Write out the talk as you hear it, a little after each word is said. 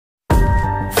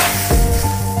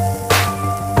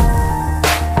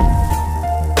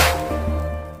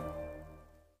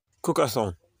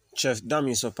Cookathon. Chef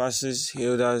Dammy surpasses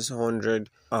Hilda's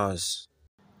 100 hours.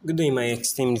 Good day, my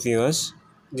esteemed viewers.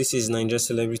 This is Niger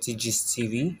Celebrity Gist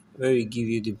TV, where we give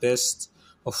you the best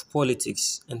of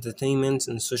politics, entertainment,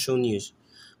 and social news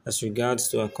as regards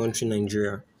to our country,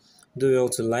 Nigeria. Do well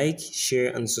to like,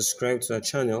 share, and subscribe to our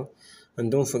channel,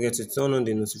 and don't forget to turn on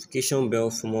the notification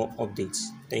bell for more updates.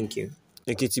 Thank you.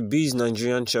 Ekiti-B's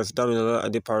Nigerian chef Damilola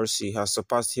Adeparusi has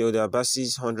surpassed Hilda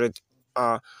Baci'S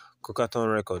 100-hour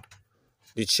cookathon record.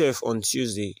 The chef on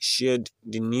Tuesday shared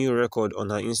the new record on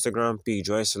her Instagram page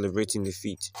while celebrating the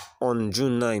feat. On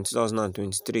June 9,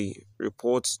 2023,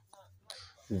 reports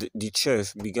the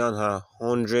chef began her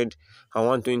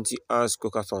 120 hours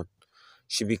cookathon.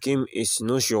 She became a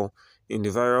cynosure in the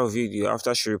viral video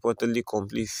after she reportedly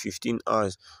completed 15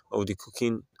 hours of the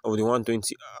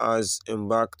 120 hours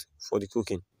embarked for the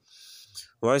cooking.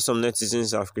 While some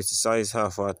netizens have criticized her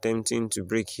for attempting to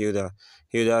break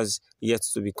Hilda's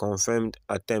yet-to-be-confirmed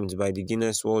attempt by the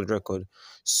Guinness World Record,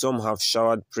 some have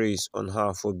showered praise on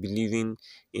her for believing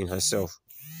in herself.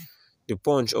 The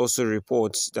Punch also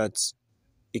reports that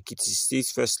Ekiti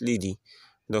State First Lady,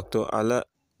 Dr.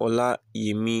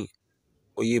 Olayemi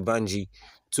Oyebanji,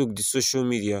 took the social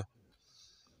media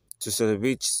to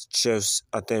celebrate chef's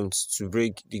attempt to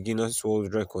break the Guinness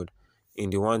World Record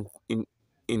in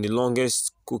the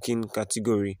longest cooking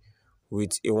category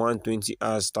with a 120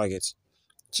 hours target.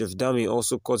 Chef Dammy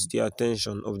also caught the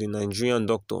attention of the Nigerian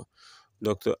doctor,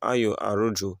 Dr. Ayo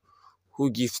Arojo, who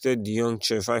gifted the young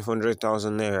chef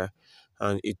 500,000 naira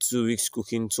and a 2-week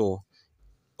cooking tour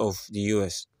of the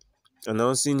US.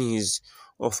 Announcing his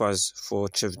offers for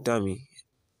Chef Dammy,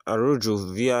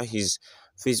 Arojo via his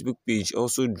Facebook page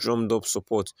also drummed up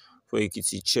support for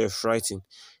Ekiti chef, writing,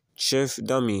 "Chef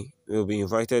Dammy will be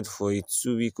invited for a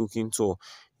 2-week cooking tour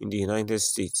in the United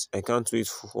States. I can't wait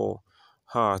for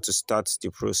her to start the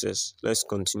process. Let's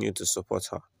continue to support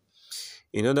her."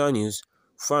 In other news,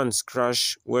 fans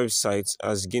crash websites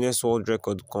as Guinness World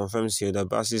Record confirms Hilda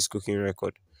Baci'S cooking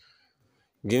record.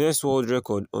 Guinness World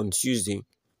Record on Tuesday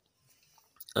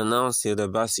announced Hilda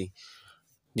Baci,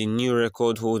 the new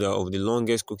record holder of the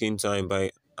longest cooking time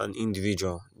by an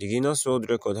individual. The Guinness World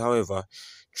Record, however,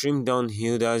 trimmed down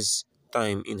Hilda's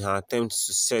time in her attempt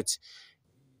to set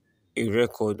a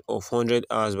record of 100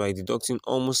 hours by deducting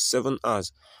almost 7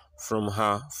 hours from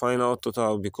her final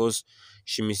total because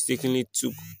she mistakenly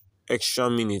took extra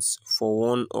minutes for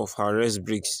one of her rest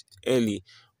breaks early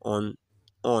on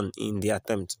in the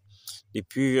attempt. The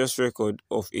previous record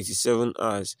of 87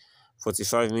 hours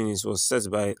 45 minutes was set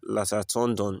by Lata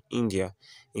Tondon, India,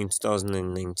 in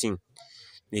 2019.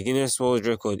 The Guinness World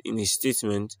Record, in a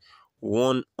statement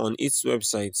on its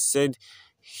website, said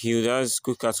Hilda's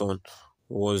cookathon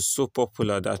was so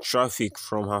popular that traffic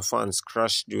from her fans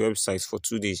crashed the website for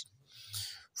 2 days.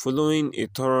 Following a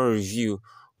thorough review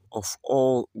of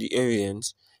all the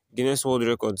evidence, Guinness World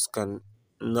Records can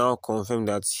now confirm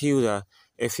that Hilda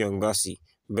Baci,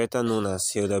 better known as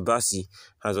Hilda Baci,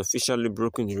 has officially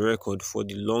broken the record for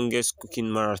the longest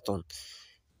cooking marathon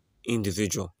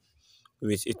individual,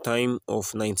 with a time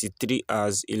of 93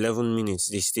 hours 11 minutes,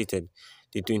 they stated.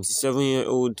 The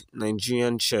 27-year-old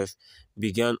Nigerian chef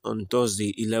began on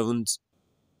Thursday, 11th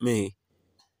May,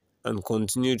 and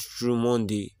continued through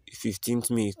Monday, 15th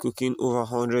May, cooking over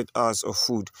 100 hours of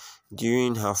food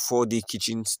during her 4-day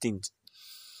kitchen stint.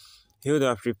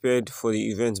 Hilda prepared for the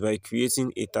event by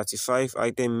creating a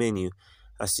 35-item menu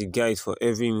as a guide for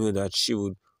every meal that she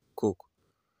would cook.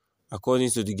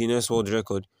 According to the Guinness World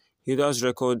Record, Hilda's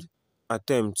record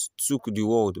attempt took the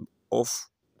world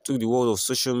of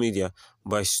social media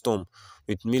by storm,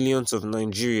 with millions of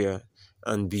Nigeria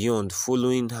and beyond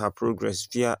following her progress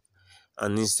via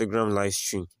an Instagram live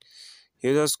stream.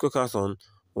 Hilda's cookathon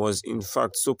was in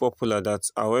fact so popular that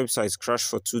our website crashed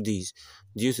for 2 days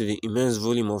due to the immense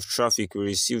volume of traffic we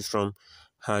received from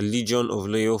her legion of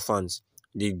loyal fans,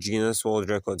 the Guinness World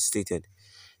Record stated.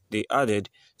 They added,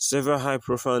 several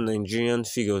high-profile Nigerian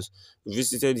figures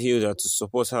visited Hilda to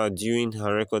support her during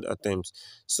her record attempts,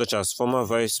 such as former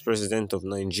Vice President of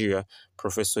Nigeria,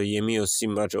 Professor Yemi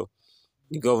Osinbajo,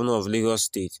 the Governor of Lagos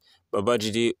State,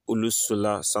 Babajide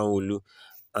Olusola Sanwo-Olu,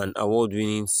 and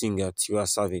award-winning singer Tiwa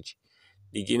Savage.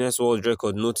 The Guinness World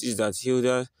Record noticed that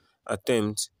Hilda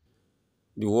attempted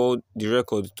the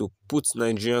record to put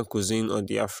Nigerian cuisine on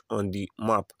the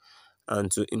map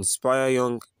and to inspire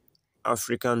young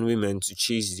African women to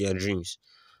chase their dreams.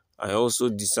 I also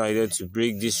decided to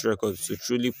break this record to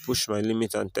truly push my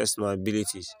limit and test my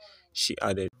abilities, she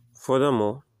added.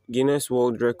 Furthermore, Guinness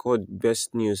World Record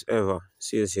best news ever,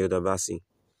 says Hilda Baci.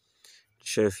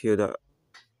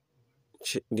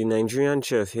 The Nigerian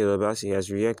chef Hilda Baci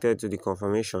has reacted to the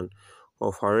confirmation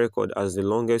of her record as the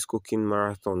longest cooking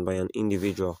marathon by an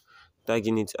individual,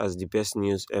 tagging it as the best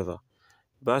news ever.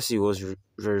 Baci'S was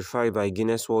verified by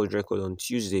Guinness World Record on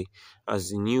Tuesday as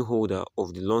the new holder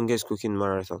of the longest cooking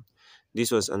marathon.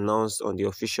 This was announced on the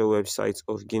official website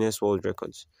of Guinness World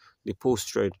Records. The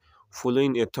post read,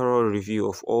 "Following a thorough review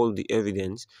of all the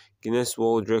evidence, Guinness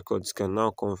World Records can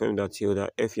now confirm that Hilda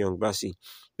F. Young Baci,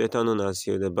 better known as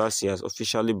Hilda Baci, has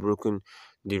officially broken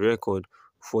the record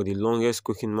for the longest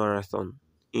cooking marathon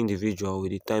individual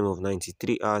with a time of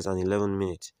 93 hours and 11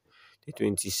 minutes. The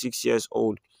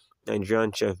 26-year-old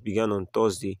Nigerian chef began on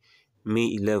Thursday,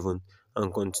 May 11,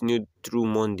 and continued through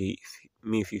Monday,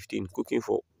 May 15,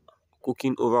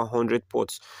 cooking over 100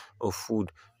 pots of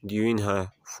food during her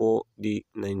 4-day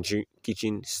Nigerian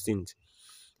kitchen stint.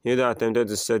 Hilda attempted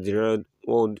to set the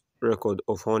world record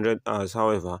of 100 hours,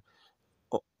 however,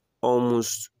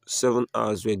 almost 7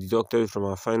 hours were deducted from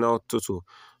her final total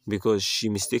because she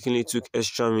mistakenly took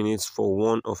extra minutes for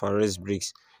one of her rest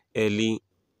breaks early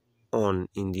on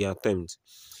in the attempt.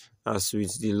 As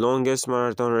with the longest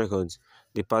marathon records,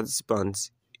 the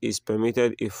participant is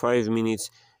permitted a 5-minute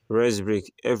rest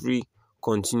break every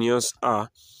continuous hour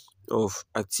of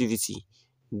activity.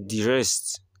 The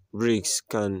rest breaks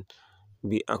can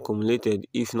be accumulated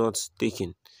if not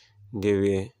taken. They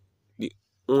were the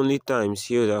only times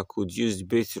Hilda could use the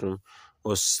bathroom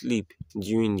or sleep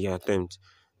during the attempt.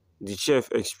 The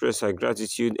chef expressed her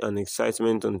gratitude and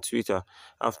excitement on Twitter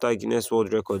after Guinness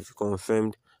World Records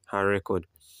confirmed her record.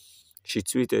 She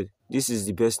tweeted, "This is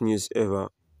the best news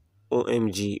ever.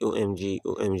 OMG, OMG,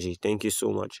 OMG. Thank you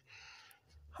so much."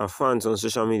 Her fans on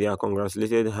social media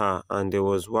congratulated her, and there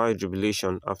was wide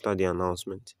jubilation after the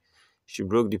announcement. She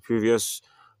broke the previous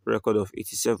record of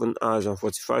 87 hours and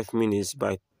 45 minutes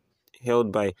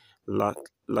held by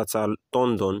Lata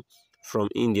Tondon from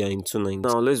India in 2019.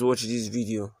 Now let's watch this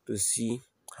video to see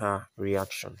her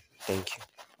reaction. Thank you.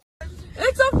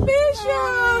 It's official!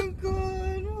 Oh my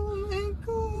god, oh my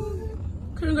god.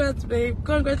 Congrats, babe.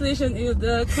 Congratulations,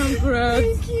 Hilda. Congrats.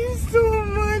 Thank you so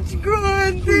much,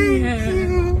 God. Thank you.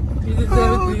 You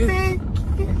deserve it.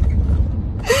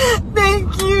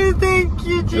 Thank you. Thank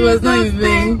you, Jesus. It was not in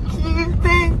vain.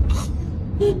 Thank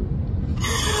you.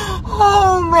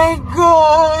 Oh my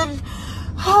god.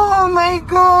 Oh my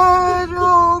god.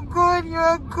 Oh God,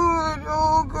 you're good.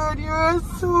 Oh God, you are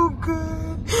so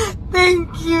good. Thank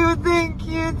you,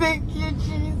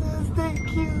 Jesus.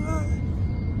 Thank you, Lord.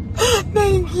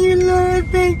 Thank you,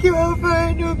 Lord. Thank you, Alpha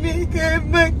and Omega. I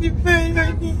magnify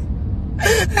your name.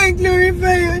 I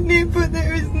glorify your name, for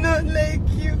there is none like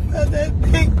you, Father.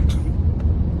 Thank you.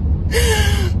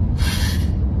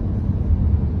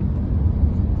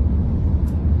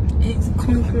 It's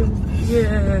congrats.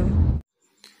 Yeah.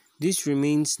 This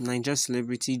remains Niger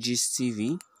Celebrity Gist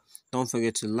TV. Don't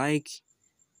forget to like,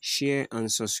 share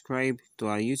and subscribe to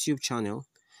our YouTube channel,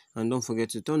 and don't forget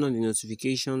to turn on the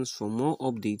notifications for more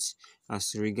updates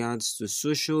as regards to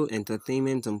social,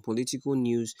 entertainment and political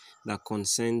news that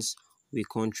concerns the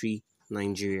country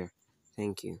Nigeria.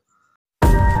 Thank you.